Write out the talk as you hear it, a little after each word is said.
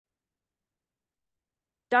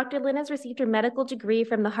Dr. Lin has received her medical degree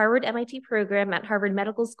from the Harvard-MIT program at Harvard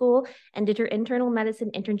Medical School and did her internal medicine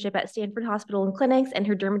internship at Stanford Hospital and Clinics and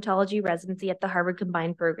her dermatology residency at the Harvard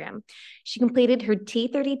Combined Program. She completed her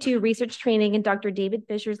T32 research training in Dr. David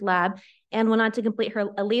Fisher's lab and went on to complete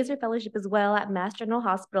a laser fellowship as well at Mass General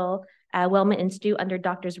Hospital Wellman Institute under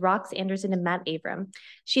Doctors Rox Anderson and Matt Avram.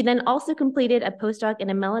 She then also completed a postdoc in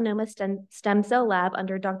a melanoma stem cell lab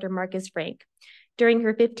under Dr. Marcus Frank. During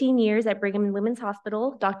her 15 years at Brigham and Women's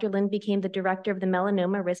Hospital, Dr. Lin became the director of the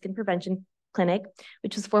Melanoma Risk and Prevention Clinic,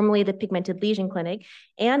 which was formerly the Pigmented Lesion Clinic,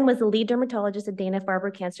 and was the lead dermatologist at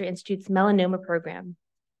Dana-Farber Cancer Institute's melanoma program.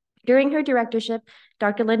 During her directorship,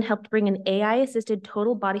 Dr. Lin helped bring an AI-assisted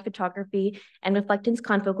total body photography and reflectance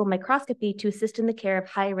confocal microscopy to assist in the care of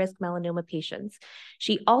high-risk melanoma patients.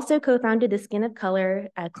 She also co-founded the Skin of Color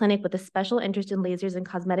clinic with a special interest in lasers and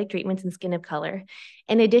cosmetic treatments in skin of color.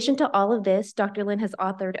 In addition to all of this, Dr. Lin has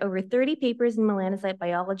authored over 30 papers in melanocyte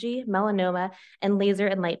biology, melanoma, and laser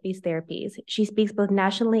and light-based therapies. She speaks both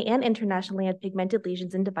nationally and internationally on pigmented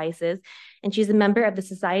lesions and devices, and she's a member of the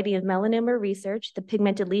Society of Melanoma Research, the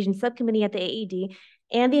Pigmented Lesion Subcommittee at the AED,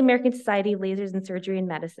 and the American Society of Lasers in Surgery and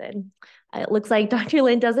Medicine. It looks like Dr.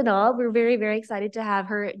 Lin does it all. We're very, very excited to have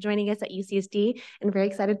her joining us at UCSD and very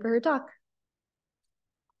excited for her talk.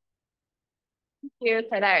 Thank you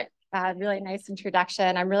for that really nice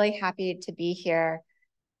introduction. I'm really happy to be here.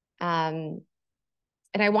 And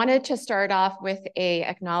I wanted to start off with a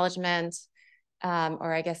acknowledgement,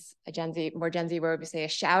 or I guess more Gen Z word would say a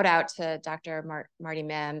shout out to Dr. Marty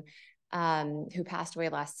Mim, who passed away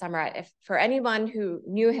last summer. For anyone who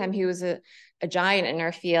knew him, he was a giant in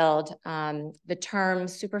our field. The term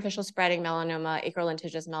superficial spreading melanoma,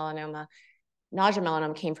 acrolentigious melanoma, nodular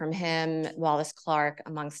melanoma came from him, Wallace Clark,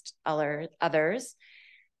 amongst others.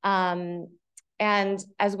 And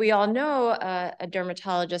as we all know, a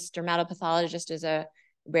dermatopathologist is a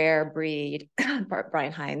rare breed,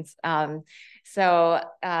 Brian Hines. So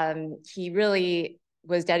he really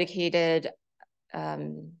was dedicated.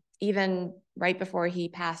 Even right before he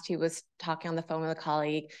passed, he was talking on the phone with a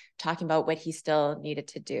colleague, talking about what he still needed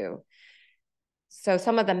to do. So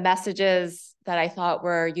some of the messages that I thought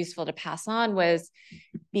were useful to pass on was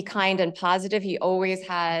be kind and positive. He always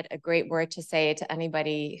had a great word to say to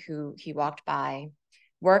anybody who he walked by.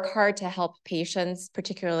 Work hard to help patients,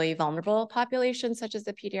 particularly vulnerable populations, such as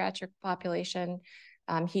the pediatric population.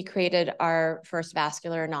 He created our first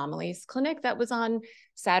vascular anomalies clinic that was on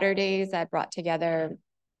Saturdays that brought together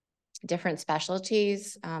different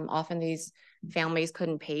specialties. Often these families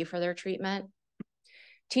couldn't pay for their treatment.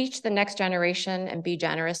 Teach the next generation and be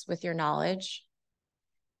generous with your knowledge.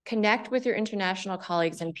 Connect with your international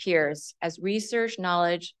colleagues and peers as research,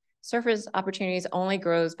 knowledge, surface opportunities only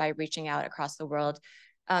grows by reaching out across the world.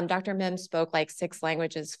 Dr. Mim spoke like 6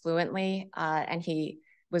 languages fluently, and he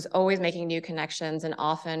was always making new connections and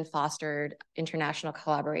often fostered international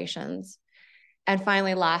collaborations. And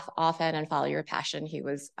finally, laugh often and follow your passion. He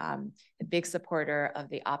was a big supporter of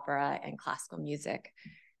the opera and classical music,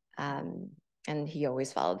 and he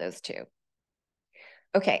always followed those too.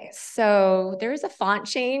 Okay, so there is a font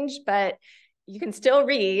change, but you can still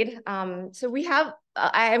read. So we have,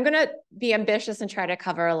 I am gonna be ambitious and try to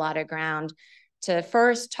cover a lot of ground to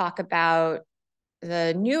first talk about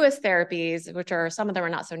the newest therapies, which are, some of them are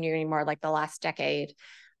not so new anymore, like the last decade.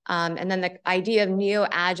 And then the idea of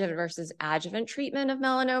neoadjuvant versus adjuvant treatment of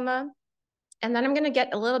melanoma. And then I'm gonna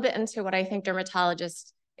get a little bit into what I think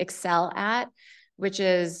dermatologists excel at, which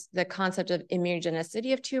is the concept of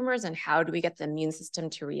immunogenicity of tumors and how do we get the immune system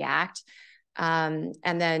to react. And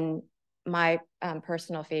then my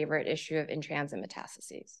personal favorite issue of in-transit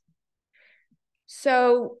metastases.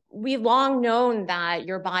 So we've long known that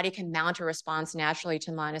your body can mount a response naturally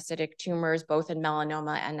to monocytic tumors, both in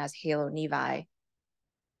melanoma and as halo nevi.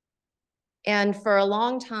 And for a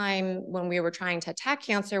long time, when we were trying to attack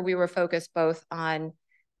cancer, we were focused both on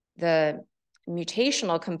the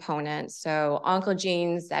mutational component, so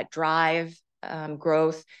oncogenes that drive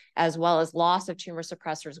growth, as well as loss of tumor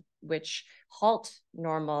suppressors, which halt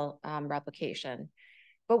normal replication.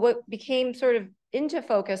 But what became sort of into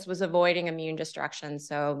focus was avoiding immune destruction.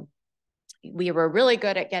 So we were really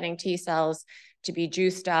good at getting T cells to be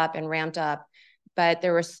juiced up and ramped up, but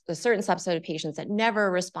there was a certain subset of patients that never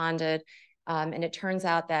responded. And it turns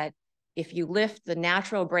out that if you lift the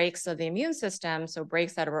natural brakes of the immune system, so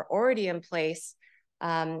brakes that were already in place,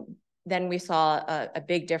 then we saw a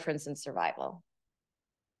big difference in survival.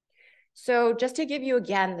 So just to give you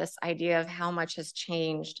again this idea of how much has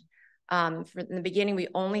changed, in the beginning, we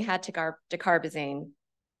only had dacarbazine,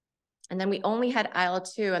 and then we only had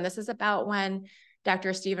IL-2, and this is about when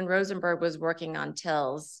Dr. Steven Rosenberg was working on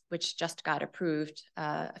TILs, which just got approved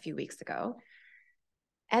a few weeks ago.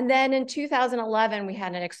 And then in 2011, we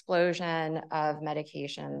had an explosion of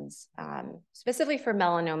medications, specifically for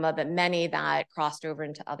melanoma, but many that crossed over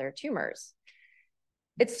into other tumors.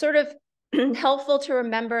 It's sort of helpful to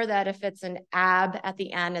remember that if it's an AB at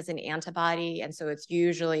the end as an antibody, and so it's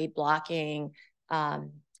usually blocking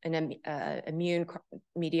an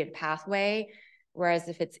immune-mediated pathway, whereas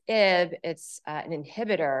if it's IB, it's an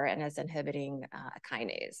inhibitor and is inhibiting a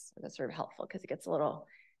kinase. So that's sort of helpful because it gets a little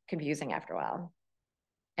confusing after a while.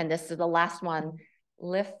 And this is the last one,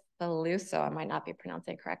 Lifaluso, I might not be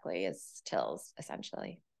pronouncing it correctly, is TILs,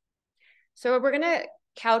 essentially. So we're going to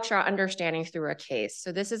couch our understanding through a case.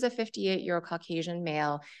 So this is a 58-year-old Caucasian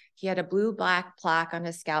male. He had a blue-black plaque on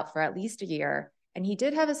his scalp for at least a year, and he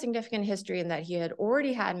did have a significant history in that he had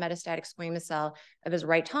already had metastatic squamous cell of his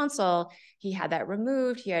right tonsil. He had that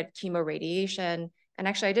removed. He had chemoradiation, and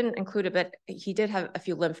actually I didn't include it, but he did have a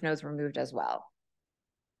few lymph nodes removed as well.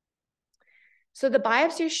 So the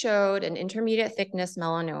biopsy showed an intermediate thickness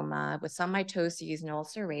melanoma with some mitoses, no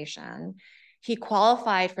ulceration. He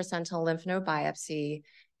qualified for sentinel lymph node biopsy,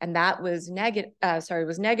 and that was negative.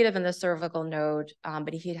 Was negative in the cervical node,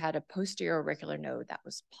 but he had a posterior auricular node that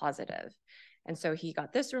was positive, and so he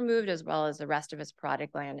got this removed as well as the rest of his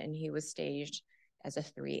parotid gland, and he was staged as a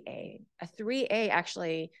 3A. A 3A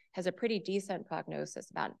actually has a pretty decent prognosis,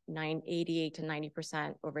 about 88 to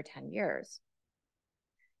 90% over 10 years.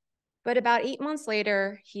 But about 8 months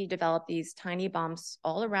later, he developed these tiny bumps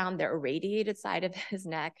all around the irradiated side of his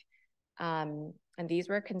neck. And these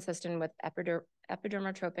were consistent with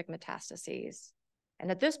epidermotropic metastases. And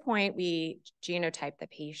at this point, we genotyped the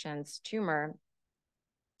patient's tumor.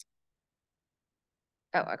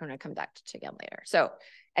 Oh, I'm going to come back to again later. So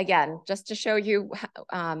again, just to show you,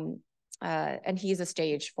 and he's a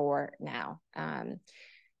stage 4 now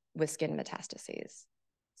with skin metastases.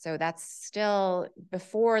 So that's still,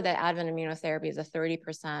 before the advent of immunotherapy, is a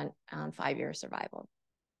 30% 5-year survival.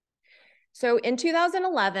 So in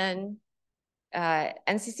 2011,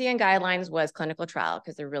 NCCN guidelines was clinical trial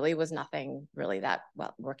because there really was nothing really that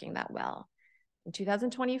well working that well. In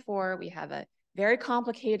 2024, we have a very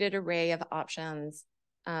complicated array of options.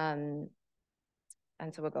 And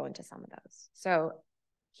so we'll go into some of those. So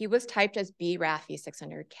he was typed as BRAF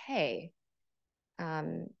V600K.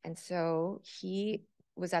 And so he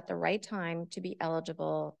was at the right time to be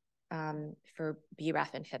eligible for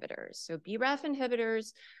BRAF inhibitors. So BRAF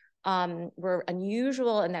inhibitors were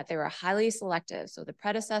unusual in that they were highly selective. So the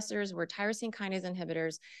predecessors were tyrosine kinase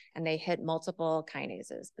inhibitors, and they hit multiple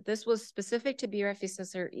kinases. But this was specific to BRAF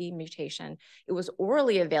V600E mutation. It was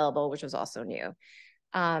orally available, which was also new.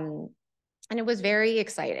 And it was very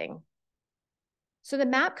exciting. So the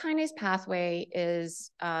MAP kinase pathway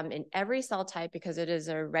is in every cell type because it is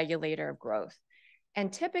a regulator of growth.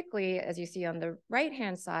 And typically, as you see on the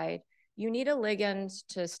right-hand side, you need a ligand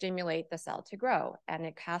to stimulate the cell to grow, and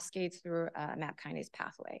it cascades through a MAP kinase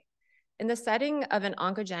pathway. In the setting of an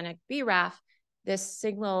oncogenic BRAF, this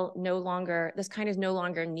kinase no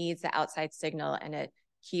longer needs the outside signal, and it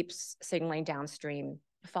keeps signaling downstream,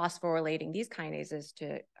 phosphorylating these kinases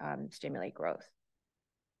to stimulate growth.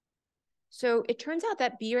 So it turns out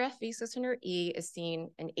that BRAF V600E is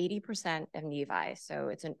seen in 80% of nevi. So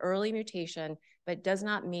it's an early mutation, but does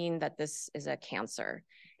not mean that this is a cancer.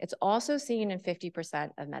 It's also seen in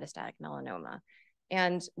 50% of metastatic melanoma.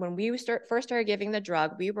 And when we first started giving the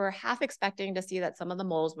drug, we were half expecting to see that some of the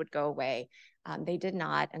moles would go away. They did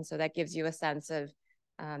not. And so that gives you a sense of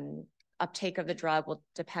uptake of the drug will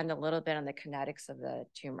depend a little bit on the kinetics of the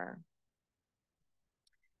tumor.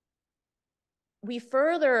 We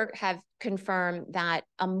further have confirmed that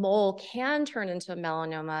a mole can turn into a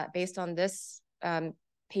melanoma based on this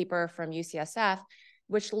paper from UCSF,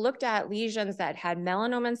 which looked at lesions that had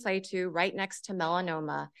melanoma in situ right next to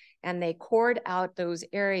melanoma, and they cored out those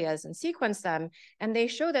areas and sequenced them, and they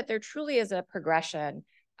show that there truly is a progression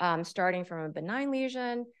starting from a benign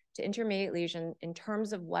lesion to intermediate lesion in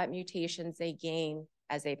terms of what mutations they gain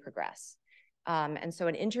as they progress. And so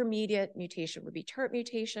an intermediate mutation would be TERT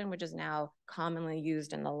mutation, which is now commonly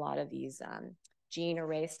used in a lot of these gene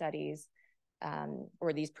array studies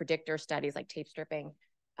or these predictor studies like tape stripping.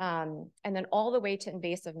 And then all the way to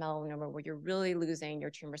invasive melanoma, where you're really losing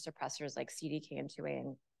your tumor suppressors like CDKN2A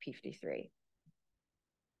and P53.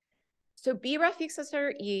 So BRAF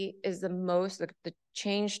V600E is the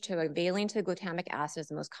change to a valine to glutamic acid is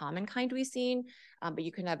the most common kind we've seen, but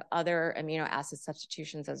you can have other amino acid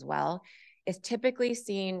substitutions as well. It's typically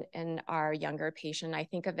seen in our younger patient. I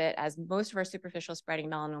think of it as most of our superficial spreading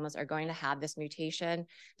melanomas are going to have this mutation.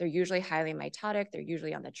 They're usually highly mitotic. They're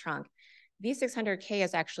usually on the trunk. V600K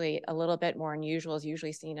is actually a little bit more unusual, is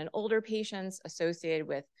usually seen in older patients associated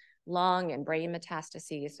with lung and brain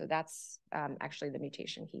metastases. So that's actually the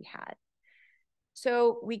mutation he had.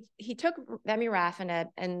 So he took vemurafenib,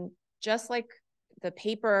 and just like the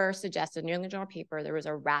paper suggested, New England Journal paper, there was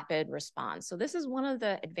a rapid response. So this is one of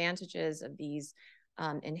the advantages of these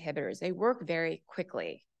inhibitors. They work very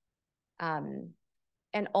quickly, and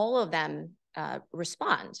all of them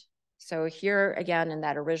respond. So here again, in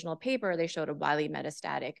that original paper, they showed a widely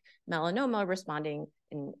metastatic melanoma responding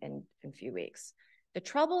in a few weeks. The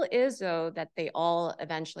trouble is, though, that they all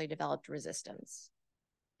eventually developed resistance,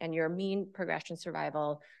 and your mean progression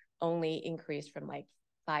survival only increased from like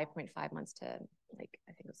 5.5 months to like,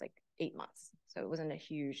 I think it was like 8 months. So it wasn't a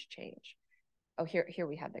huge change. Oh, here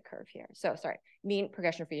we have the curve here. So sorry, mean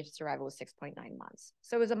progression-free survival was 6.9 months.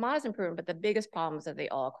 So it was a modest improvement, but the biggest problem is that they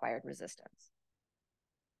all acquired resistance.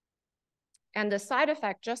 And the side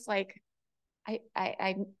effect, just like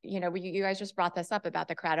you guys just brought this up about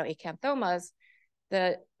the keratoacanthomas,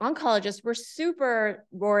 the oncologists were super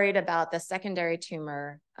worried about the secondary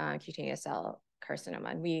tumor cutaneous cell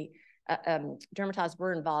carcinoma. And we dermatologists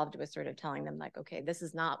were involved with sort of telling them like, okay, this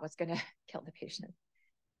is not what's going to kill the patient.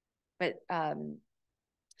 But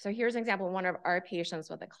so here's an example of one of our patients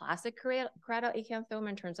with a classic keratoacanthoma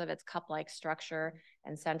in terms of its cup-like structure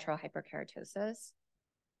and central hyperkeratosis.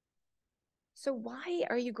 So why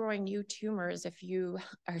are you growing new tumors if you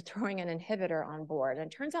are throwing an inhibitor on board?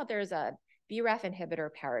 And it turns out there's a BRAF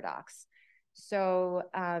inhibitor paradox. So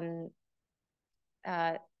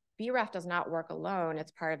BRAF does not work alone.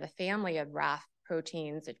 It's part of a family of RAF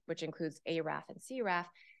proteins, which includes ARAF and CRAF,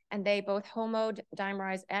 and they both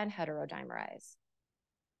homodimerize and heterodimerize.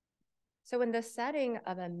 So in the setting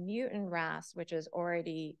of a mutant RAS, which is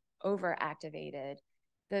already overactivated,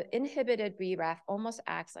 the inhibited BRAF almost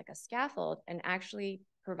acts like a scaffold and actually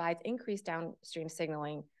provides increased downstream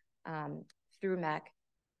signaling through MEK,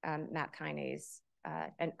 MAP kinase,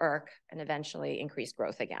 and ERK, and eventually increased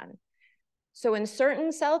growth again. So in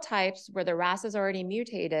certain cell types where the RAS is already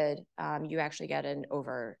mutated, you actually get an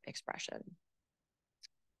overexpression.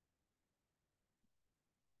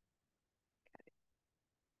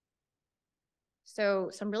 So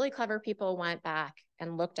some really clever people went back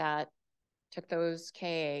and took those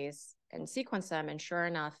KAs and sequenced them, and sure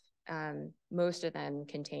enough, most of them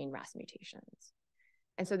contain RAS mutations.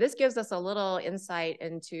 And so this gives us a little insight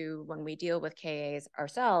into when we deal with KAs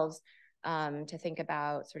ourselves, to think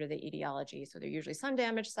about sort of the etiology. So they're usually sun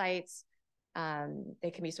damage sites.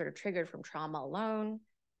 They can be sort of triggered from trauma alone.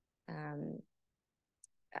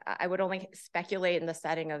 I would only speculate in the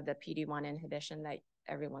setting of the PD-1 inhibition that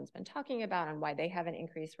everyone's been talking about and why they have an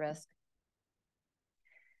increased risk.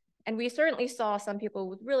 And we certainly saw some people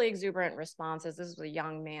with really exuberant responses. This was a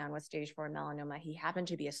young man with stage 4 melanoma. He happened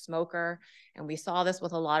to be a smoker, and we saw this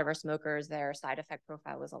with a lot of our smokers. Their side effect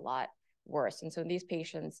profile was a lot worse. And so in these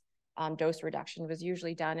patients, dose reduction was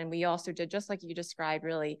usually done. And we also did, just like you described,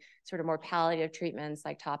 really sort of more palliative treatments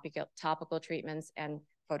like topical treatments and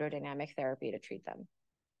photodynamic therapy to treat them.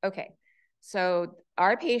 Okay, so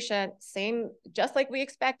our patient, just like we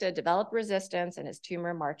expected, developed resistance and his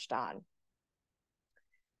tumor marched on.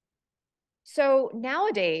 So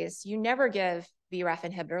nowadays, you never give BRAF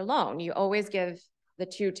inhibitor alone. You always give the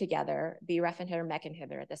two together, BRAF inhibitor, MEK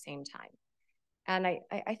inhibitor at the same time. And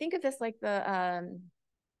I think of this like the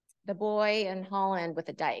boy in Holland with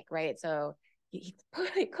the dike, right? So he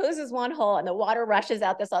closes one hole and the water rushes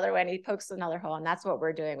out this other way and he pokes another hole. And that's what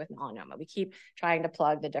we're doing with melanoma. We keep trying to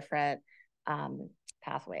plug the different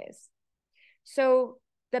pathways. So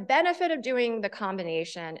the benefit of doing the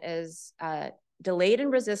combination is delayed in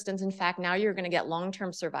resistance. In fact, now you're going to get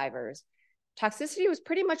long-term survivors. Toxicity was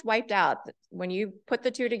pretty much wiped out. When you put the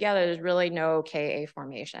two together, there's really no Ka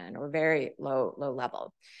formation or very low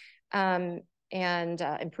level, and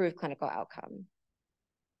improved clinical outcome.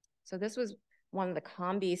 So this was one of the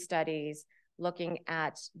combi studies looking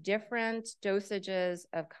at different dosages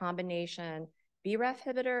of combination BRAF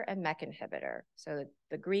inhibitor and MEK inhibitor. So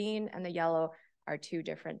the green and the yellow are two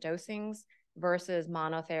different dosings versus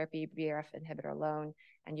monotherapy BRAF inhibitor alone.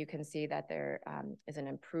 And you can see that there is an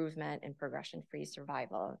improvement in progression-free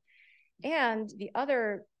survival. And the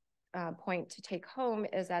other point to take home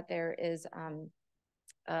is that there is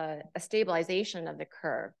a stabilization of the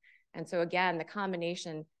curve. And so again, the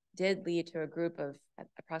combination did lead to a group of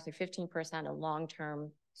approximately 15% of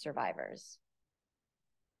long-term survivors.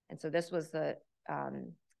 And so this was the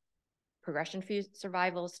progression-free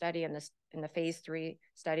survival study in the phase 3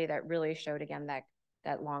 study that really showed again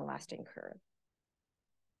that long-lasting curve.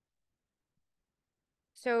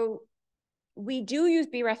 So We do use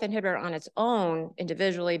BRAF inhibitor on its own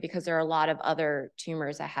individually because there are a lot of other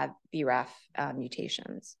tumors that have BRAF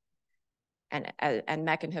mutations. And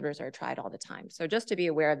MEK inhibitors are tried all the time. So just to be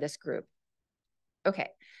aware of this group. Okay,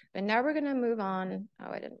 but now we're gonna move on,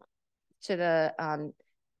 to the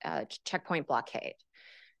checkpoint blockade.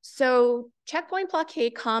 So checkpoint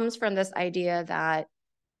blockade comes from this idea that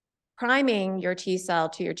priming your T cell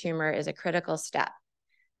to your tumor is a critical step.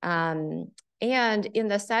 And in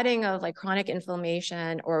the setting of like chronic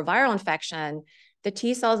inflammation or viral infection, the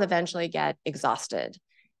T cells eventually get exhausted.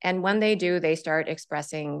 And when they do, they start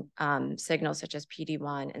expressing signals such as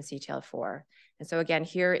PD-1 and CTLA-4. And so again,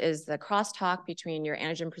 here is the crosstalk between your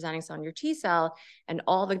antigen-presenting cell and your T cell and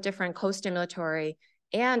all the different co-stimulatory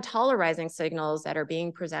and tolerizing signals that are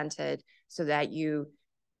being presented so that you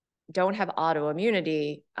don't have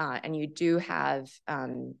autoimmunity and you do have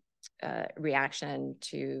reaction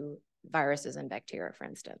to viruses and bacteria, for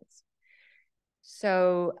instance.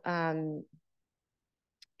 So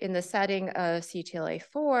in the setting of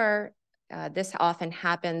CTLA-4, this often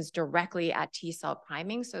happens directly at T cell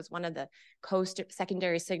priming. So it's one of the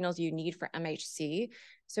secondary signals you need for MHC.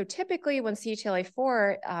 So typically when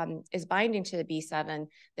CTLA-4 is binding to the B7,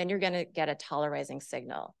 then you're gonna get a tolerizing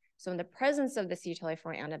signal. So in the presence of the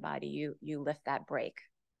CTLA-4 antibody, you lift that brake.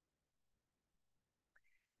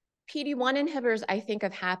 PD-1 inhibitors, I think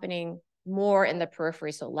of happening more in the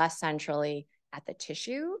periphery, so less centrally at the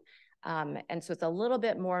tissue. And so it's a little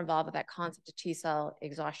bit more involved with that concept of T cell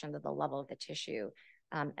exhaustion at the level of the tissue.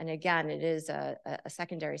 And again, it is a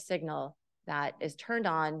secondary signal that is turned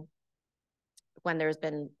on when there's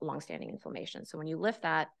been longstanding inflammation. So when you lift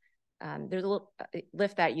that, there's a little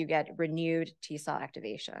lift that you get renewed T cell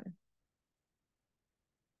activation.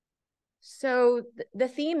 So the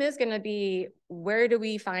theme is going to be, where do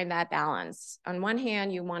we find that balance? On one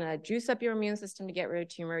hand, you want to juice up your immune system to get rid of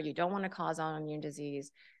tumor. You don't want to cause autoimmune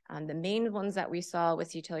disease. The main ones that we saw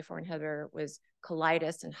with CTLA-4 inhibitor was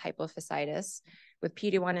colitis and hypophysitis. With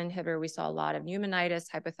PD-1 inhibitor, we saw a lot of pneumonitis,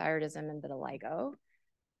 hypothyroidism, and vitiligo.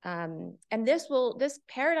 And this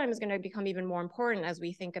paradigm is going to become even more important as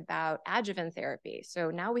we think about adjuvant therapy.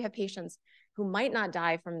 So now we have patients who might not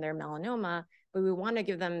die from their melanoma, but we want to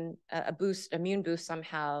give them a boost, immune boost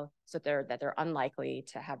somehow, so that they're unlikely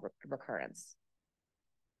to have recurrence.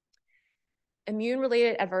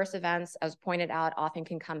 Immune-related adverse events, as pointed out, often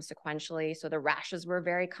can come sequentially. So the rashes were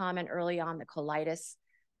very common early on, the colitis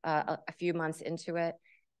a few months into it.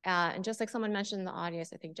 And just like someone mentioned in the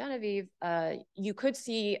audience, I think Genevieve, you could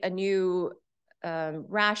see a new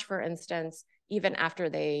rash, for instance, even after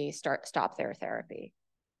they stop their therapy.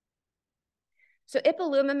 So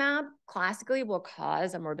ipilimumab classically will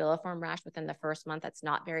cause a morbilliform rash within the first month. That's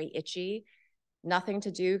not very itchy, nothing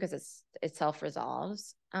to do because it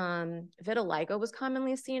self-resolves. Vitiligo was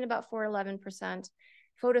commonly seen, about 4–11%.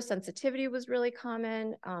 Photosensitivity was really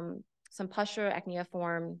common. Some pustular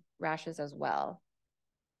acneiform rashes as well.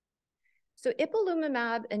 So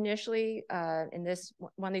ipilimumab initially in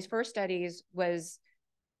one of these first studies was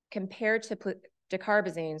compared to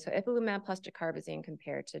dacarbazine. So ipilimumab plus dacarbazine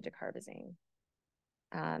compared to dacarbazine.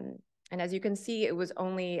 And as you can see, it was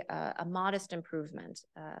only a modest improvement.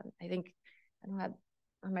 I think, I don't have,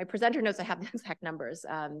 on my presenter notes, I have the exact numbers,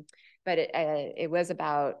 but it was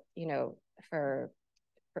about, for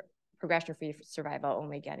progression-free survival,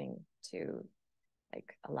 only getting to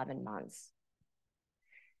like 11 months.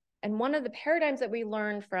 And one of the paradigms that we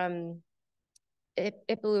learned from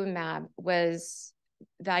ipilimumab was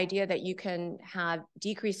the idea that you can have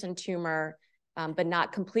decrease in tumor, but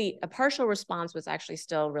not complete. A partial response was actually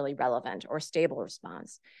still really relevant, or stable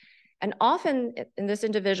response. And often in this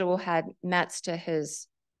individual had Mets to his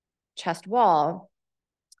chest wall.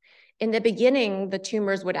 In the beginning, the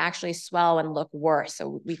tumors would actually swell and look worse.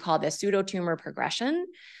 So we call this pseudotumor progression,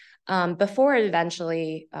 before it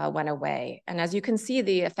eventually went away. And as you can see,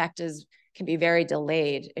 the effect can be very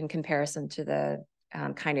delayed in comparison to the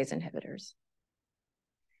kinase inhibitors.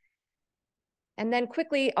 And then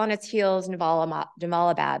quickly on its heels,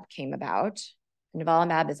 nivolumab came about.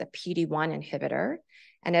 Nivolumab is a PD-1 inhibitor.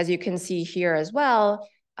 And as you can see here as well,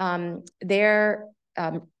 their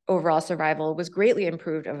overall survival was greatly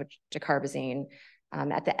improved over dacarbazine.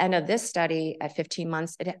 At the end of this study, at 15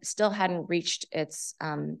 months, it still hadn't reached its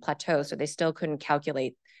plateau, so they still couldn't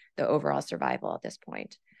calculate the overall survival at this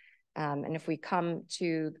point. And if we come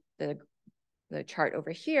to the chart over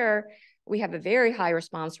here, we have a very high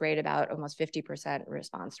response rate, about almost 50%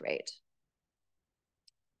 response rate.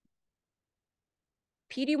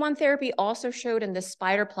 PD-1 therapy also showed in this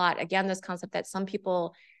spider plot, again, this concept that some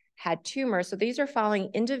people had tumors. So these are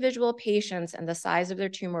following individual patients and the size of their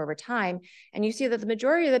tumor over time. And you see that the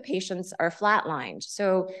majority of the patients are flatlined.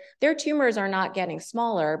 So their tumors are not getting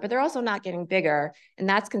smaller, but they're also not getting bigger. And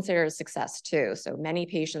that's considered a success too. So many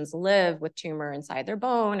patients live with tumor inside their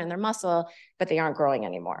bone and their muscle, but they aren't growing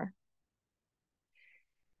anymore.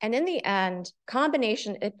 And in the end,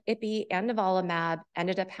 combination Ipi and nivolumab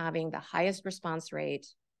ended up having the highest response rate.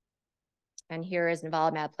 And here is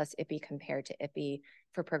nivolumab plus Ipi compared to Ipi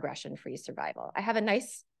for progression-free survival. I have a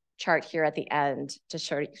nice chart here at the end to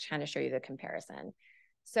trying to show you the comparison.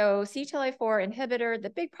 So CTLA-4 inhibitor, the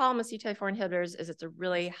big problem with CTLA-4 inhibitors is it's a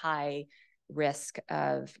really high risk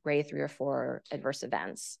of grade 3 or 4 adverse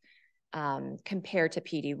events compared to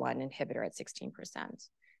PD-1 inhibitor at 16%.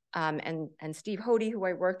 And Steve Hody, who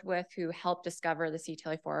I worked with, who helped discover the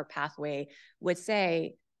CTLA-4 pathway, would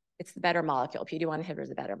say it's the better molecule. PD-1 inhibitor is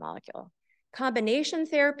the better molecule. Combination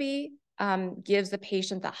therapy gives the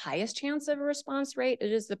patient the highest chance of a response rate.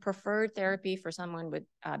 It is the preferred therapy for someone with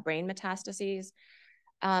brain metastases,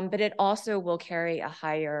 but it also will carry a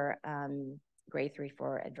higher grade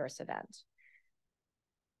 3/4 adverse event.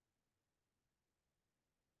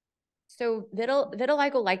 So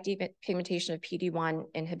vitiligo-like depigmentation of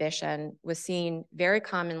PD-1 inhibition was seen very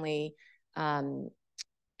commonly, and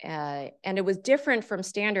it was different from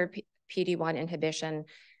standard PD-1 inhibition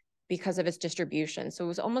because of its distribution. So it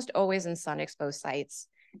was almost always in sun-exposed sites.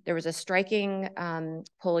 There was a striking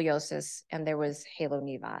poliosis, and there was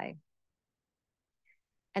halonevi.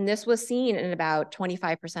 And this was seen in about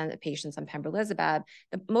 25% of patients on pembrolizumab.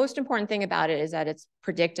 The most important thing about it is that it's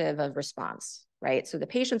predictive of response, right? So the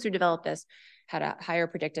patients who developed this had a higher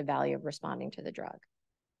predictive value of responding to the drug.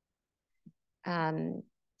 And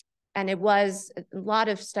it was, a lot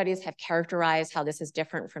of studies have characterized how this is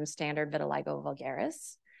different from standard vitiligo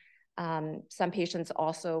vulgaris. Some patients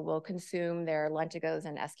also will consume their lentigos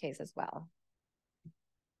and SKs as well.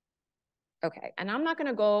 Okay, and I'm not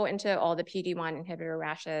gonna go into all the PD-1 inhibitor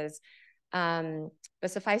rashes, but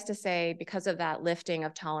suffice to say, because of that lifting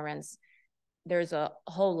of tolerance, there's a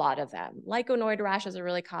whole lot of them. Lyconoid rashes are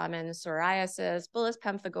really common, psoriasis, bullous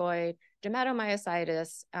pemphigoid,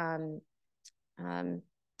 dermatomyositis,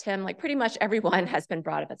 Tim, like pretty much everyone has been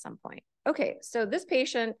brought up at some point. Okay, so this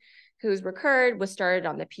patient who's recurred was started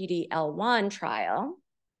on the PD-L1 trial.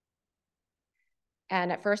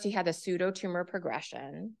 And at first he had a pseudotumor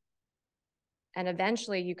progression. And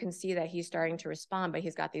eventually you can see that he's starting to respond, but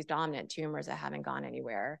he's got these dominant tumors that haven't gone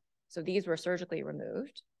anywhere. So these were surgically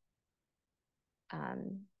removed.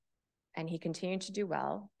 And he continued to do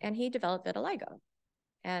well, and he developed vitiligo.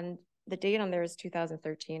 And the date on there is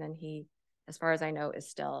 2013, and he, as far as I know, is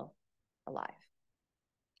still alive.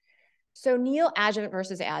 So neoadjuvant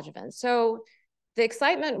versus adjuvant. So the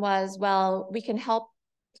excitement was, well, we can help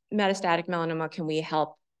metastatic melanoma. Can we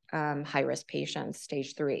help high-risk patients,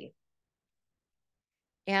 stage 3?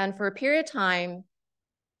 And for a period of time,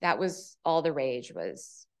 that was all the rage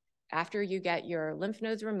was after you get your lymph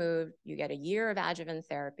nodes removed, you get a year of adjuvant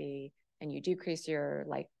therapy, and you decrease your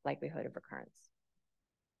likelihood of recurrence.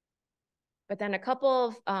 But then a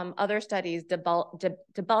couple of other studies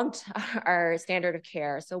debunked our standard of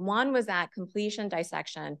care. So one was that completion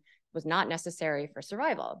dissection was not necessary for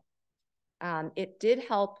survival. It did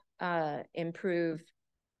help improve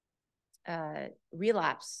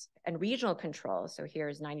relapse and regional control. So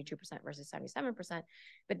here's 92% versus 77%,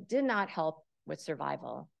 but did not help with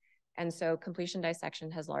survival. And so completion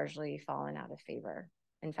dissection has largely fallen out of favor.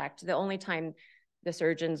 In fact, the only time the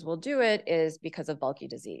surgeons will do it is because of bulky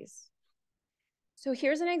disease. So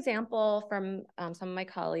here's an example from some of my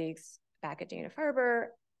colleagues back at Dana-Farber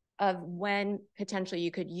of when potentially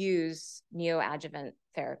you could use neoadjuvant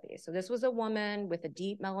therapy. So this was a woman with a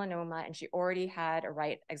deep melanoma, and she already had a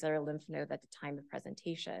right axillary lymph node at the time of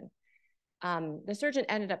presentation. The surgeon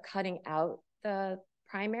ended up cutting out the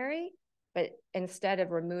primary, but instead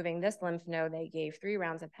of removing this lymph node, they gave 3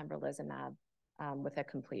 rounds of pembrolizumab with a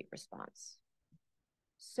complete response.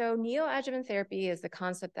 So neoadjuvant therapy is the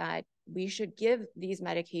concept that we should give these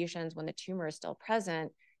medications when the tumor is still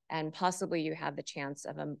present, and possibly you have the chance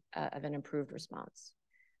of an improved response.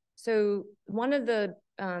 So one of the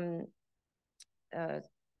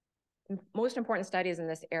most important studies in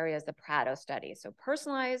this area is the Prado study. So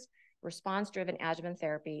personalized response-driven adjuvant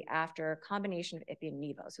therapy after a combination of Ipi and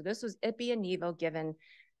Nivo. So this was Ipi and Nivo given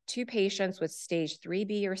to patients with stage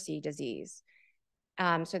 3B or C disease.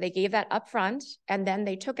 So they gave that up front, and then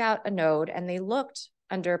they took out a node and they looked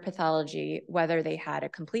under pathology whether they had a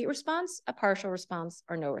complete response, a partial response,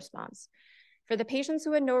 or no response. For the patients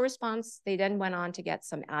who had no response, they then went on to get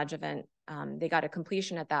some adjuvant. They got a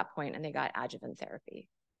completion at that point, and they got adjuvant therapy.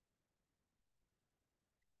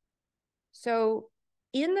 So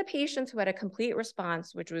in the patients who had a complete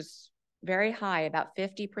response, which was very high, about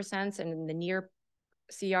 50%, and the near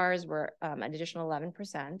CRs were an additional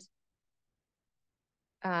 11%.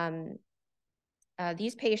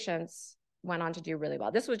 These patients went on to do really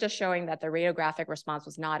well. This was just showing that the radiographic response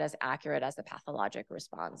was not as accurate as the pathologic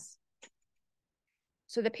response.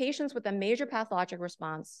 So the patients with a major pathologic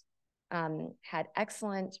response had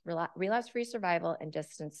excellent relapse-free survival and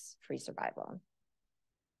distance-free survival.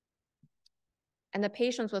 And the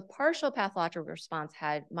patients with partial pathologic response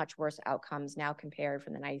had much worse outcomes now compared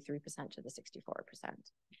from the 93% to the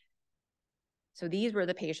 64%. So these were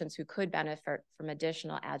the patients who could benefit from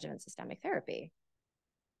additional adjuvant systemic therapy.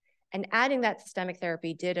 And adding that systemic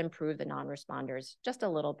therapy did improve the non-responders just a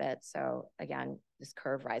little bit. So again, this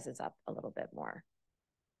curve rises up a little bit more.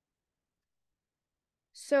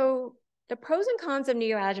 So the pros and cons of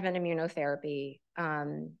neoadjuvant immunotherapy,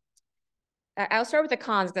 I'll start with the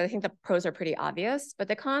cons because I think the pros are pretty obvious, but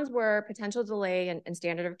the cons were potential delay in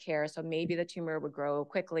standard of care. So maybe the tumor would grow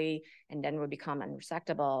quickly and then would become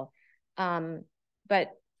unresectable.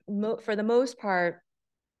 But for the most part,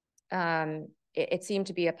 it seemed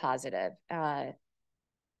to be a positive.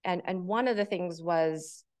 And one of the things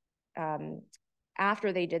was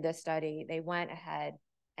after they did this study, they went ahead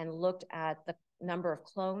and looked at the number of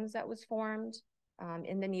clones that was formed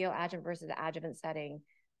in the neoadjuvant versus the adjuvant setting.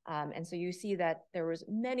 And so you see that there was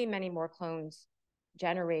many, many more clones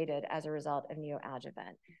generated as a result of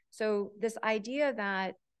neoadjuvant. So this idea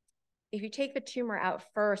that if you take the tumor out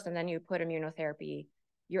first and then you put immunotherapy,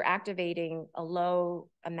 you're activating a low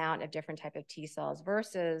amount of different type of T cells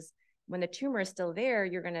versus when the tumor is still there,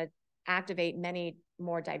 you're going to activate many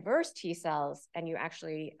more diverse T cells and you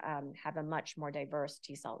actually have a much more diverse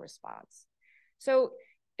T cell response. So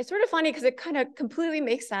it's sort of funny because it kind of completely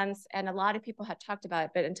makes sense and a lot of people had talked about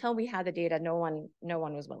it, but until we had the data, no one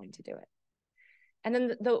was willing to do it. And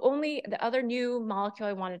then the other new molecule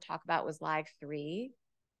I want to talk about was LAG-3.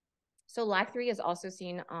 So LAG-3 is also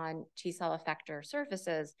seen on T cell effector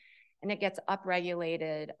surfaces, and it gets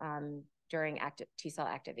upregulated during T cell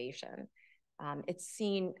activation. It's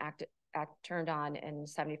seen turned on in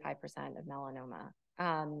 75% of melanoma.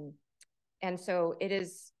 And so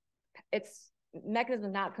its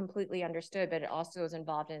mechanism not completely understood, but it also is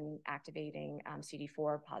involved in activating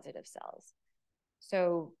CD4 positive cells.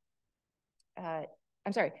 So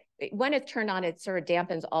I'm sorry, when it's turned on, it sort of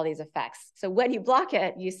dampens all these effects. So when you block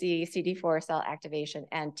it, you see CD4 cell activation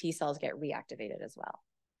and T cells get reactivated as well.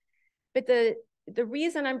 But the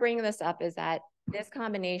reason I'm bringing this up is that this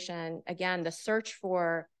combination, again, the search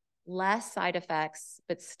for less side effects,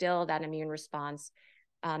 but still that immune response,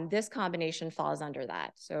 this combination falls under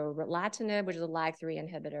that. So relatlimab, which is a LAG-3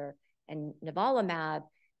 inhibitor, and nivolumab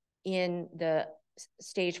in the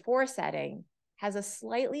stage 4 setting has a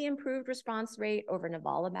slightly improved response rate over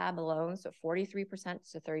nivolumab alone, so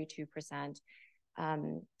 43% to 32%.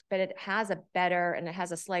 But it has a better, and it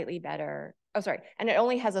has a slightly better, and it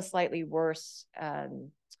only has a slightly worse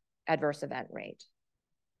adverse event rate.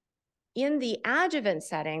 In the adjuvant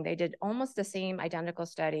setting, they did almost the same identical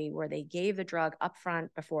study where they gave the drug upfront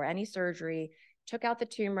before any surgery, took out the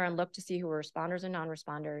tumor and looked to see who were responders and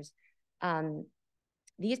non-responders.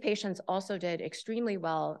 These patients also did extremely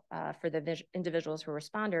well for the individuals who were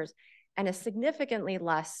responders and a significantly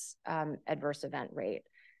less adverse event rate.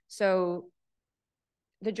 So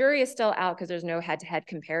the jury is still out because there's no head-to-head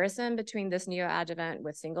comparison between this neoadjuvant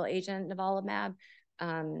with single agent nivolumab.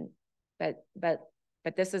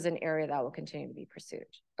 But this is an area that will continue to be pursued.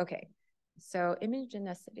 Okay, so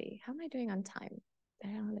immunogenicity. How am I doing on time? I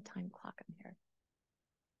don't have a time clock on here.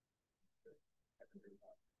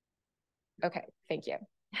 Okay, thank you.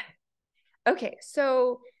 Okay,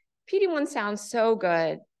 so PD-1 sounds so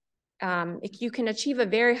good. You can achieve a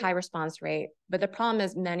very high response rate, but the problem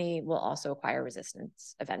is many will also acquire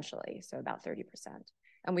resistance eventually, so about 30%.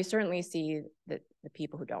 And we certainly see the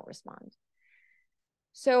people who don't respond.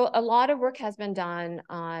 So a lot of work has been done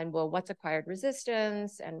on, well, what's acquired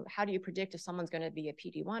resistance and how do you predict if someone's going to be a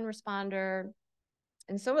PD-1 responder?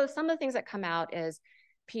 And so some of the things that come out is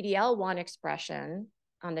PD-L1 expression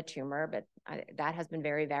on the tumor, but that has been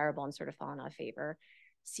very variable and sort of fallen out of favor.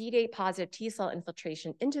 CD8 positive T cell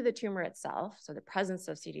infiltration into the tumor itself, so the presence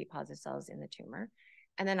of CD8 positive cells in the tumor,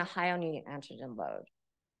 and then a high neoantigen load.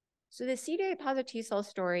 So the CD8 positive T cell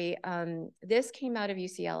story, this came out of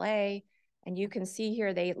UCLA, and you can see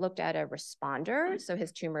here they looked at a responder, so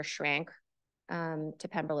his tumor shrank to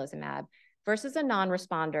pembrolizumab, versus a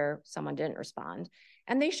non-responder, someone didn't respond.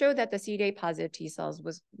 And they showed that the CD8 positive T cells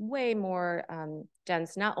was way more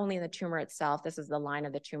dense, not only in the tumor itself, this is the line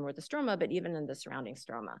of the tumor with the stroma, but even in the surrounding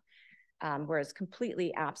stroma. whereas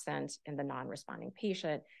completely absent in the non-responding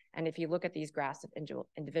patient. And if you look at these graphs of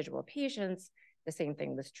individual patients, the same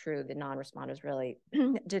thing was true. The non-responders really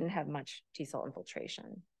didn't have much T-cell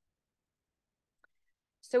infiltration.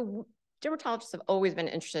 So dermatologists have always been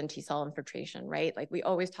interested in T-cell infiltration, right? Like we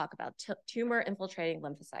always talk about tumor infiltrating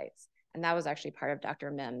lymphocytes. And that was actually part of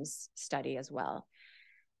Dr. Mim's study as well.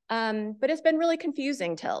 But it's been really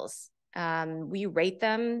confusing TILs. We rate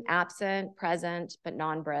them absent, present, but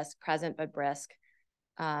non-brisk, present, but brisk.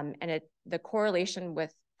 And the correlation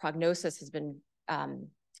with prognosis has been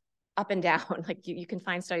up and down. Like you can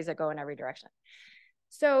find studies that go in every direction.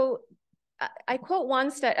 So I quote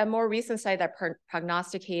a more recent study that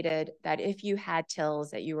prognosticated that if you had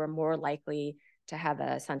TILs, that you were more likely to have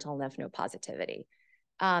a sentinel lymph node positivity.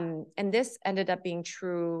 And this ended up being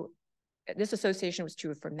true. This association was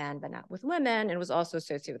true for men, but not with women, and was also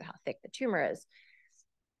associated with how thick the tumor is.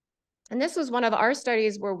 And this was one of our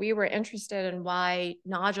studies where we were interested in why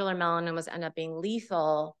nodular melanomas end up being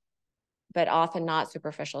lethal, but often not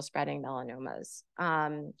superficial spreading melanomas.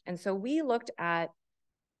 And so we looked at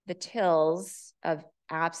the TILs of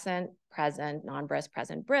absent, present, non-brisk,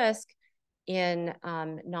 present, brisk in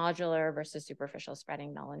nodular versus superficial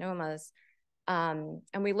spreading melanomas. And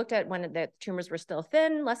we looked at when the tumors were still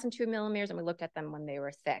thin, less than 2 millimeters, and we looked at them when they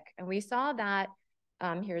were thick. And we saw that,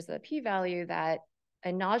 here's the p-value, that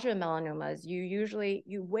in nodular melanomas,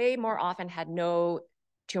 you way more often had no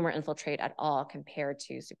tumor infiltrate at all compared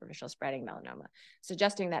to superficial spreading melanoma,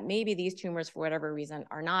 suggesting that maybe these tumors, for whatever reason,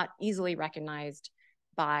 are not easily recognized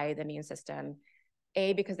by the immune system,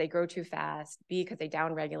 A, because they grow too fast, B, because they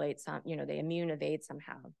downregulate they immune evade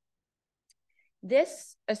somehow.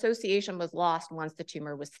 This association was lost once the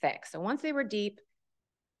tumor was thick. So once they were deep,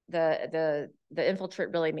 the infiltrate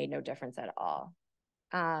really made no difference at all.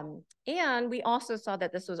 And we also saw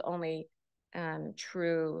that this was only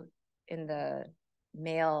true in the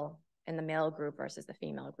male group versus the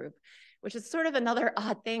female group, which is sort of another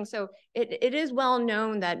odd thing. So it is well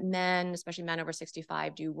known that men, especially men over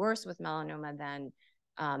 65, do worse with melanoma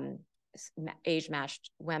than age-matched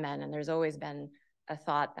women. And there's always been a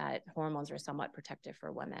thought that hormones are somewhat protective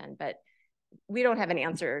for women, but we don't have an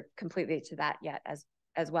answer completely to that yet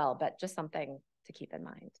as well, but just something to keep in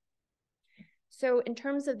mind. So in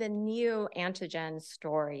terms of the neoantigen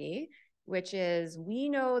story, which is, we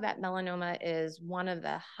know that melanoma is one of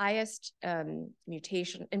the highest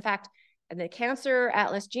mutation. In fact, in the Cancer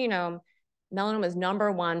Atlas genome, melanoma is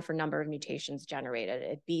 #1 for number of mutations generated.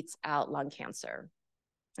 It beats out lung cancer.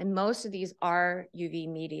 And most of these are UV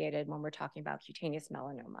mediated when we're talking about cutaneous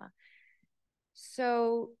melanoma.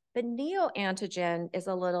 So the neoantigen is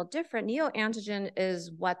a little different. Neoantigen is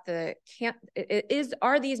what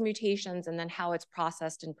are these mutations, and then how it's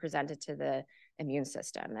processed and presented to the immune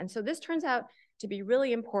system. And so this turns out to be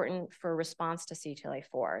really important for response to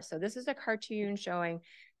CTLA-4. So this is a cartoon showing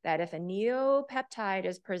that if a neopeptide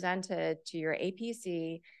is presented to your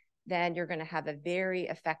APC, then you're going to have a very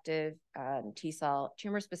effective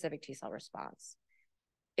tumor-specific T-cell response.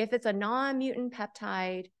 If it's a non-mutant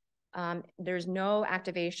peptide, there's no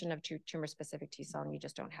activation of tumor-specific T-cell, and you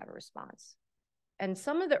just don't have a response. And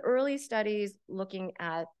some of the early studies looking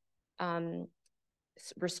at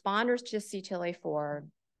responders to CTLA-4,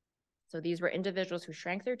 so these were individuals who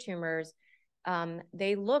shrank their tumors,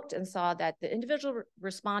 they looked and saw that the individual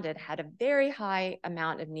responded had a very high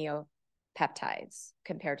amount of neopeptides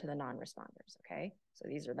compared to the non-responders, okay? So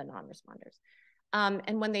these are the non-responders.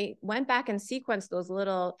 And when they went back and sequenced those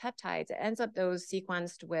little peptides, it ends up those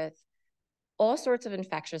sequenced with all sorts of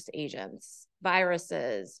infectious agents,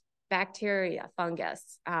 viruses, bacteria,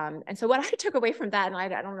 fungus. And so what I took away from that, and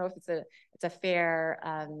I don't know if it's a fair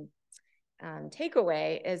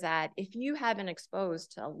takeaway, is that if you have been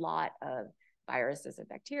exposed to a lot of viruses and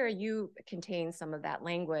bacteria, you contain some of that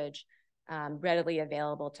language readily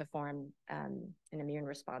available to form an immune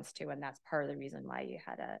response to, and that's part of the reason why you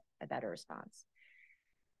had a better response.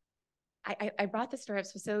 I brought this story up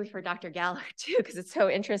specifically for Dr. Gallo too, because it's so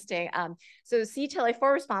interesting. So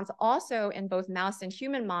CTLA-4 response also in both mouse and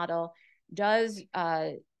human model does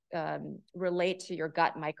relate to your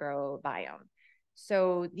gut microbiome.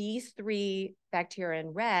 So these 3 bacteria in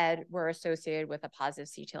red were associated with a positive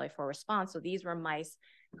CTLA-4 response. So these were mice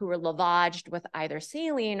who were lavaged with either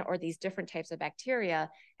saline or these different types of bacteria.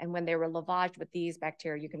 And when they were lavaged with these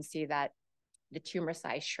bacteria, you can see that the tumor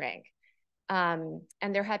size shrank. And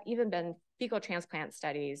there have even been fecal transplant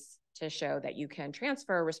studies to show that you can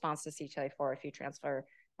transfer a response to CTLA-4 if you transfer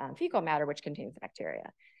fecal matter, which contains the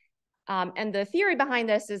bacteria. And the theory behind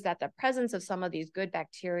this is that the presence of some of these good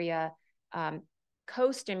bacteria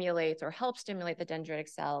co-stimulates or helps stimulate the dendritic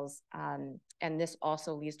cells. And this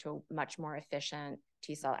also leads to a much more efficient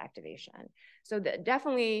T cell activation. So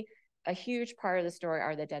definitely a huge part of the story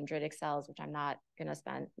are the dendritic cells, which I'm not going to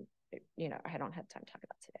spend, I don't have time to talk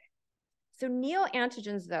about today. So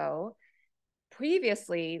neoantigens, though,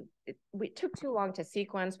 previously, it took too long to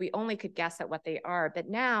sequence. We only could guess at what they are, but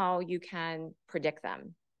now you can predict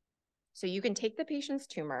them. So you can take the patient's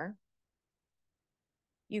tumor,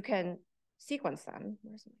 you can sequence them,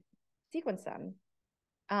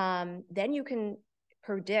 then you can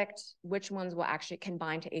predict which ones will actually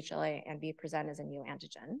combine to HLA and be presented as a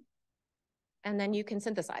neoantigen. And then you can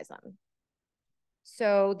synthesize them.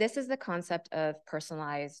 So this is the concept of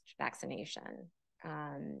personalized vaccination.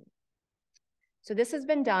 So this has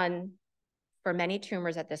been done for many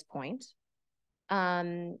tumors at this point.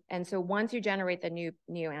 And so once you generate the new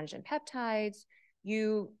neoantigen peptides,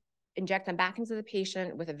 you inject them back into the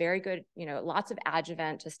patient with a very good, lots of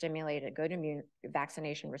adjuvant to stimulate a good immune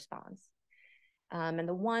vaccination response. And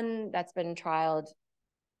the one that's been trialed,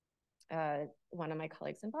 one of my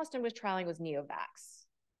colleagues in Boston was trialing was Neovax.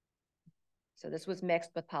 So this was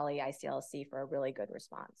mixed with poly-ICLC for a really good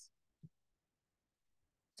response.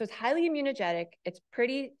 So it's highly immunogenic. It's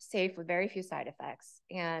pretty safe with very few side effects.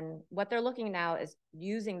 And what they're looking now is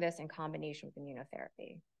using this in combination with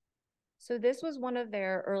immunotherapy. So this was one of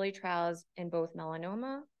their early trials in both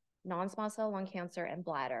melanoma, non-small cell lung cancer, and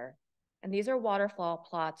bladder. And these are waterfall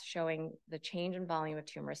plots showing the change in volume of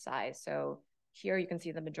tumor size. So here you can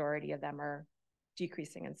see the majority of them are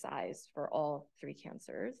decreasing in size for all three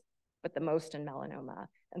cancers, but the most in melanoma.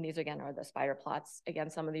 And these, again, are the spider plots. Again,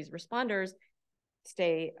 some of these responders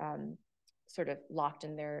stay sort of locked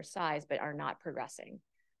in their size, but are not progressing.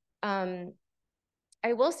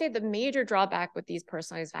 I will say the major drawback with these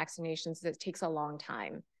personalized vaccinations is it takes a long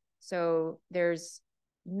time. So there's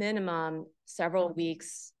minimum several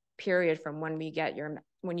weeks period from when you get your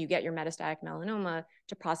metastatic melanoma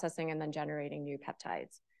to processing and then generating new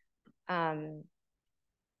peptides. And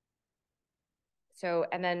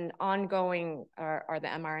then ongoing are the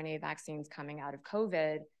mRNA vaccines coming out of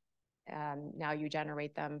COVID. Now you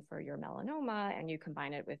generate them for your melanoma and you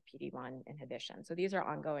combine it with PD-1 inhibition. So these are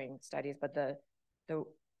ongoing studies, but the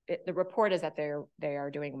report is that they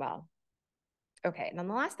are doing well. Okay, and then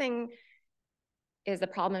the last thing is the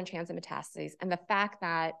problem in transit metastases and the fact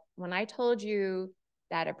that when I told you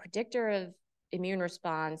that a predictor of immune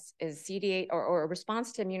response is CD8 or a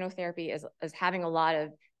response to immunotherapy is having a lot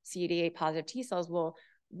of CD8 positive T cells, well,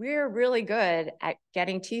 we're really good at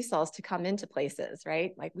getting T cells to come into places,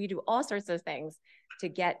 right? Like we do all sorts of things to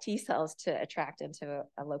get T cells to attract into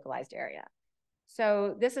a localized area.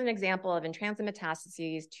 So this is an example of in transit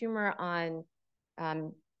metastases, tumor on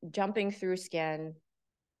jumping through skin.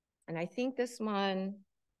 And I think this one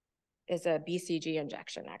is a BCG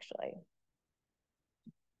injection, actually.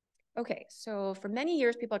 Okay, so for many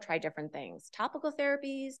years, people have tried different things. Topical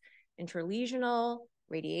therapies, intralesional,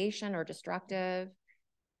 radiation or destructive,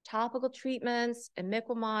 topical treatments,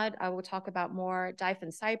 imiquimod, I will talk about more,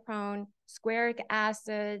 diphencyprone, squaric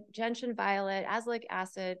acid, gentian violet, azelaic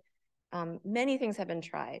acid, many things have been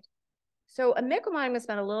tried. So imiquimod, I'm gonna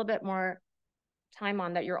spend a little bit more time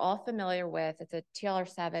on that you're all familiar with. It's a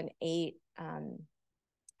TLR7/8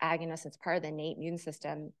 agonist. It's part of the innate immune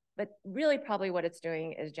system, but really probably what it's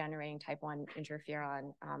doing is generating type 1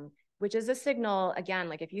 interferon, which is a signal, again,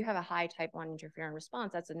 like if you have a high type 1 interferon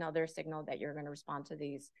response, that's another signal that you're going to respond to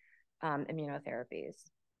these immunotherapies.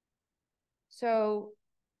 So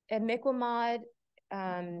imiquimod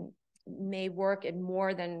may work in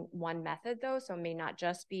more than one method, though, so it may not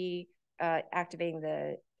just be activating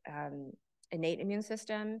the innate immune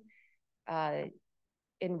system.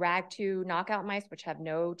 In RAG2 knockout mice, which have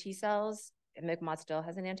no T cells, imiquimod still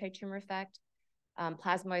has an anti-tumor effect.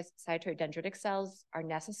 Plasmacytoid dendritic cells are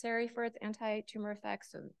necessary for its anti-tumor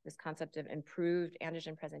effects, so this concept of improved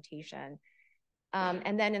antigen presentation.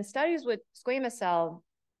 And then in studies with squamous cell,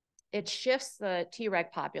 it shifts the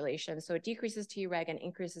Treg population, so it decreases Treg and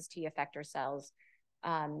increases T effector cells,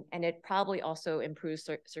 and it probably also improves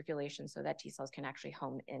circulation so that T cells can actually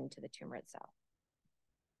home into the tumor itself.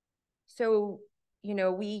 So,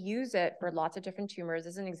 we use it for lots of different tumors.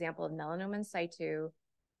 This is an example of melanoma in situ,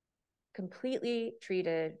 completely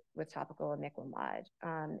treated with topical imiquimod.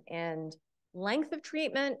 And length of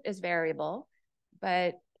treatment is variable,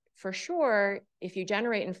 but for sure, if you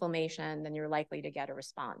generate inflammation, then you're likely to get a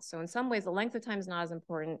response. So in some ways, the length of time is not as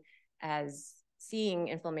important as seeing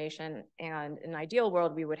inflammation, and in an ideal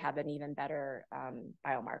world, we would have an even better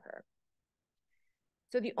biomarker.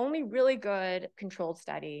 So the only really good controlled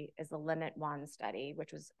study is the Limit 1 study,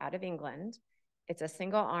 which was out of England. It's a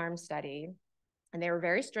single arm study. And they were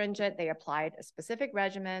very stringent. They applied a specific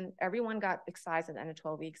regimen. Everyone got excised at the end of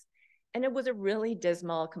 12 weeks. And it was a really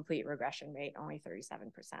dismal complete regression rate, only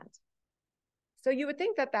 37%. So you would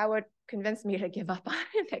think that that would convince me to give up on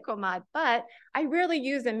imiquimod, but I rarely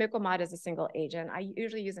use imiquimod as a single agent. I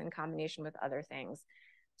usually use it in combination with other things.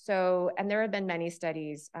 So, and there have been many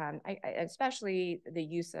studies, especially the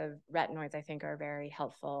use of retinoids, I think are very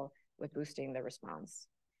helpful with boosting the response.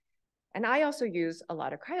 And I also use a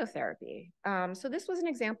lot of cryotherapy. So this was an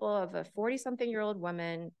example of a 40-something-year-old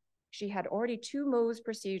woman. She had already 2 Mohs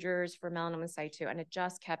procedures for melanoma in situ, and it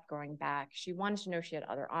just kept going back. She wanted to know if she had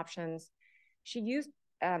other options. She used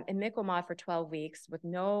imiquimod for 12 weeks with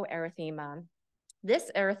no erythema.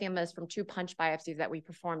 This erythema is from 2 punch biopsies that we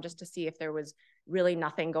performed just to see if there was really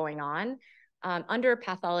nothing going on. Under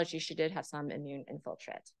pathology, she did have some immune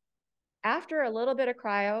infiltrate. After a little bit of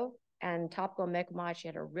cryo and topical imiquimod, she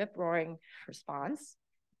had a rip-roaring response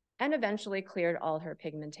and eventually cleared all her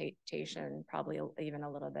pigmentation, probably even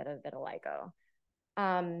a little bit of vitiligo.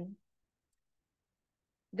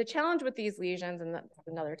 The challenge with these lesions, and that's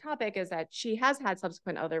another topic, is that she has had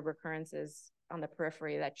subsequent other recurrences on the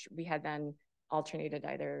periphery that we had then alternated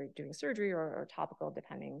either doing surgery or topical,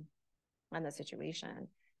 depending on the situation.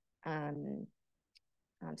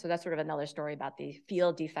 So that's sort of another story about the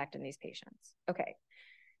field defect in these patients. Okay,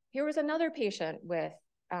 here was another patient with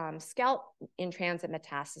scalp in-transit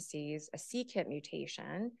metastases, a c-KIT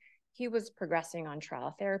mutation. He was progressing on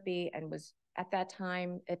trial therapy and was, at that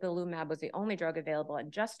time, ipilimumab was the only drug available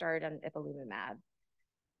and just started on ipilimumab.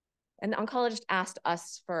 And the oncologist asked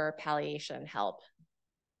us for palliation help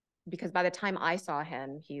because by the time I saw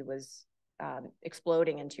him, he was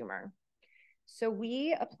exploding in tumor. So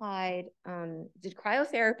we applied, did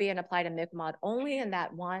cryotherapy and applied imiquimod only in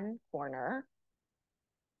that one corner.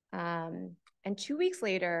 And 2 weeks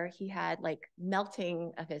later, he had like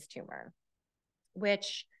melting of his tumor,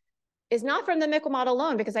 which is not from the imiquimod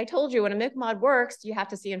alone, because I told you when imiquimod works, you have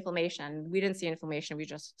to see inflammation. We didn't see inflammation, we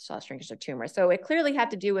just saw shrinkage of tumor. So it clearly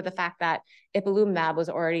had to do with the fact that ipilimumab was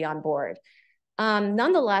already on board.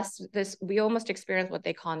 Nonetheless, we almost experienced what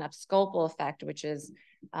they call an abscopal effect, which is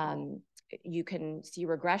you can see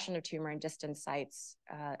regression of tumor in distant sites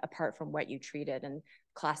apart from what you treated. And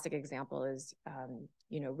classic example is,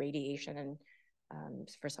 radiation and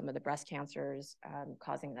for some of the breast cancers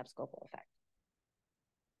causing an abscopal effect.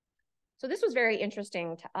 So this was very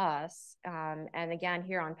interesting to us. And again,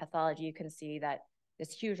 here on pathology, you can see that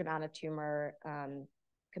this huge amount of tumor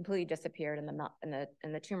completely disappeared and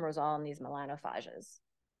the tumor was all in these melanophages.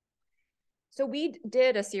 So we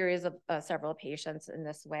did a series of several patients in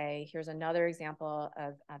this way. Here's another example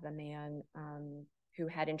of a man who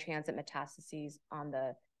had in-transit metastases on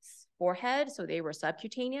the forehead. So they were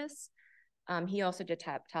subcutaneous. He also did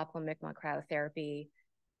topical imiquimod cryotherapy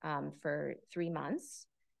for 3 months.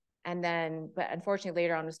 And then, but unfortunately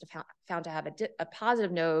later on was found to have a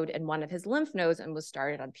positive node in one of his lymph nodes and was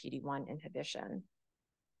started on PD-1 inhibition.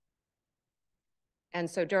 And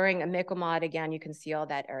so during imiquimod, again, you can see all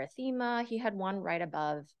that erythema. He had one right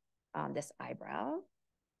above this eyebrow.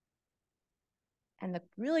 And the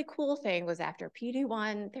really cool thing was after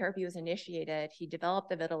PD-1 therapy was initiated, he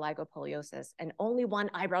developed the vitiligopoliosis and only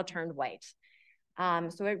one eyebrow turned white.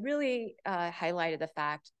 So it really highlighted the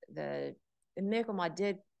fact the imiquimod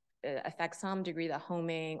did affect some degree the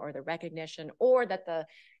homing or the recognition, or that the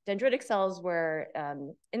dendritic cells were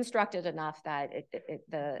instructed enough that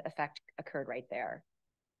the effect occurred right there.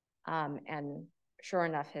 And sure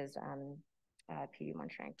enough, his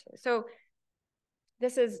PD-1 shrank too. So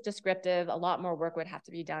this is descriptive. A lot more work would have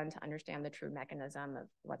to be done to understand the true mechanism of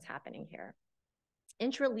what's happening here.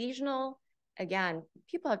 Intralesional, again,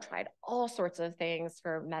 people have tried all sorts of things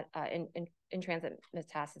for in-transit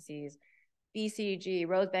metastases. BCG,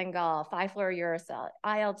 rose Bengal, 5-fluorouracil,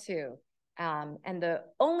 IL-2, and the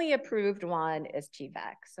only approved one is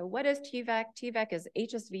TVEC. So what is TVEC? TVEC is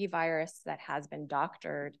HSV virus that has been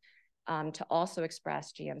doctored to also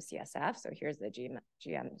express GM-CSF. So here's the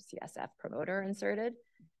GM-CSF promoter inserted.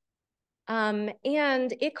 And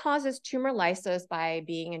it causes tumor lysis by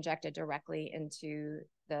being injected directly into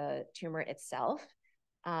the tumor itself.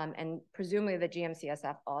 And presumably the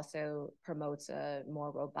GM-CSF also promotes a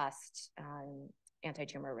more robust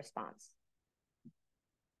anti-tumor response.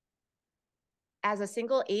 As a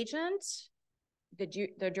single agent,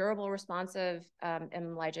 the durable responsive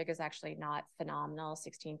immunologic is actually not phenomenal,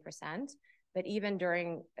 16%. But even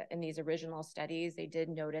in these original studies, they did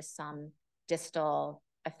notice some distal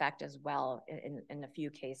effect as well in a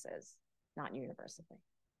few cases, not universally.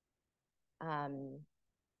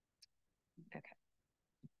 Okay.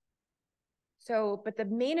 But the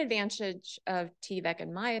main advantage of TVEC,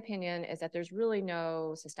 in my opinion, is that there's really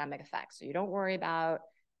no systemic effects. So you don't worry about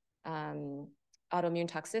autoimmune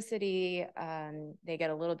toxicity. They get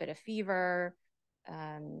a little bit of fever.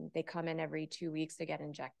 They come in every 2 weeks to get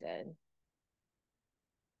injected.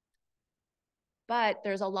 But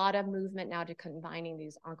there's a lot of movement now to combining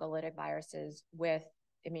these oncolytic viruses with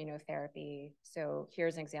immunotherapy. So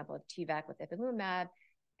here's an example of TVEC with ipilimumab,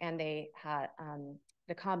 and they had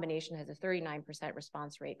the combination has a 39%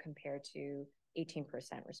 response rate compared to 18%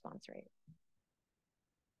 response rate.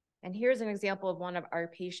 And here's an example of one of our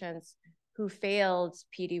patients who failed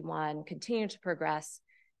PD-1, continued to progress,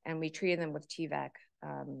 and we treated them with TVEC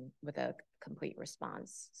with a complete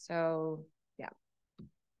response. So yeah.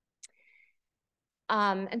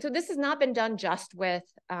 And so this has not been done just with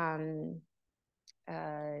TVEC.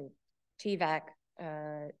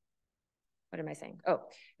 What am I saying? Oh,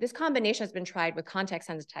 this combination has been tried with contact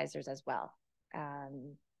sensitizers as well.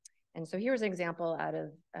 And so here's an example out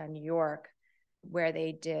of New York where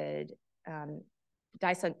they did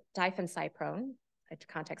diphencyprone, a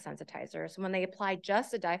contact sensitizer. So when they applied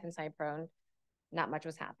just the diphencyprone, not much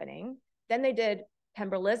was happening. Then they did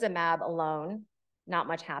pembrolizumab alone, not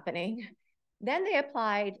much happening. Then they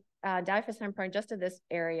applied diphencyprone just to this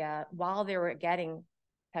area while they were getting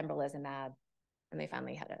pembrolizumab, and they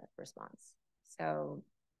finally had a response. So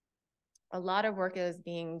a lot of work is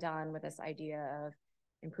being done with this idea of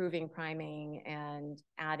improving priming and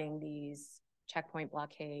adding these checkpoint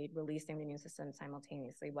blockade, releasing the immune system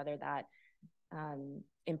simultaneously, whether that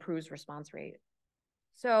improves response rate.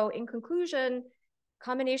 So in conclusion,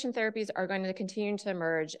 combination therapies are going to continue to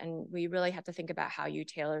emerge, and we really have to think about how you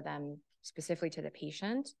tailor them specifically to the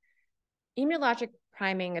patient. Immunologic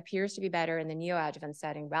priming appears to be better in the neoadjuvant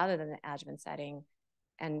setting rather than the adjuvant setting.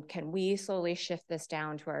 And can we slowly shift this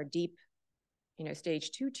down to our deep,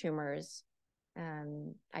 stage 2 tumors?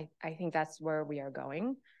 I think that's where we are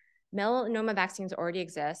going. Melanoma vaccines already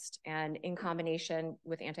exist, and in combination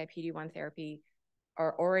with anti-PD-1 therapy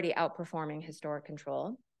are already outperforming historic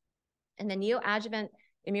control. And the neoadjuvant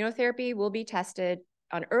immunotherapy will be tested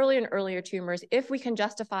on earlier and earlier tumors if we can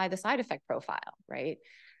justify the side effect profile, right?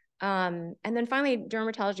 And then finally,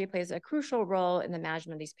 dermatology plays a crucial role in the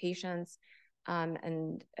management of these patients,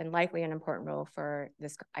 and likely an important role for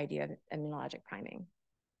this idea of immunologic priming.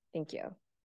 Thank you.